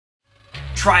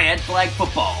Triad Flag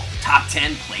Football, Top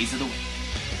 10 Plays of the Week.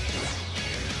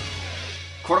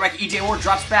 Quarterback E.J. Ward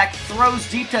drops back, throws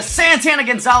deep to Santana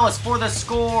Gonzalez for the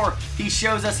score. He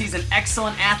shows us he's an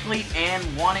excellent athlete and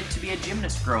wanted to be a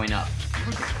gymnast growing up.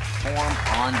 Look at the form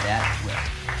on that flip.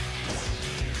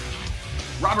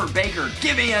 Robert Baker,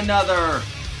 give me another.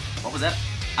 What was that?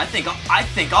 I think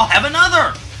I'll have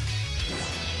another.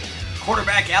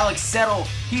 Quarterback Alex Settle,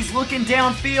 he's looking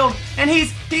downfield, and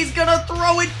he's gonna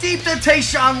throw it deep to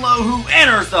Tayshawn Lowe, who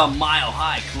enters the Mile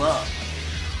High Club.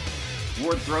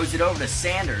 Ward throws it over to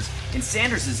Sanders, and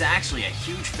Sanders is actually a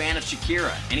huge fan of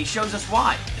Shakira, and he shows us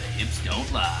why. The hips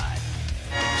don't lie.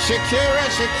 Shakira,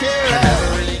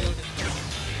 Shakira.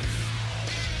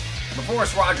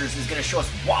 LaVorus Rogers is going to show us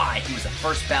why he was a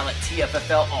first ballot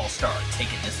TFFL All-Star,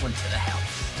 taking this one to the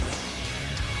house.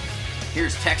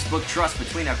 Here's textbook trust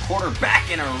between a quarterback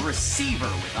and a receiver,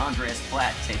 with Andreas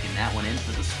Platt taking that one in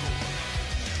for the score.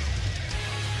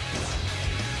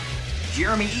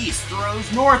 Jeremy East throws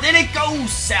north, and it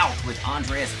goes south with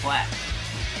Andreas Platt.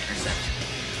 Interception.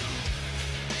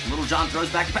 Little John throws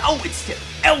back to oh, it's still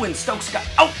Elwin Stokes got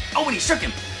and he shook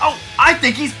him. Oh, I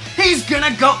think he's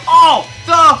gonna go all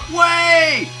the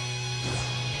way.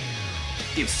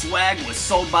 If swag was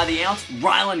sold by the ounce,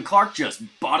 Ryland Clark just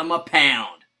bought him a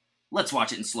pound. Let's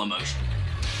watch it in slow motion.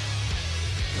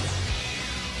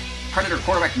 Predator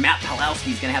quarterback Matt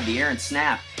Palowski is going to have the air and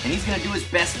snap, and he's going to do his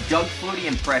best Doug Flutie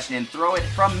impression and throw it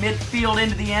from midfield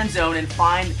into the end zone and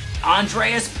find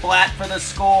Andreas Platt for the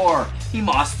score. He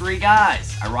mossed 3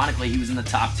 guys. Ironically, he was in the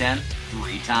top 10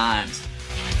 3 times.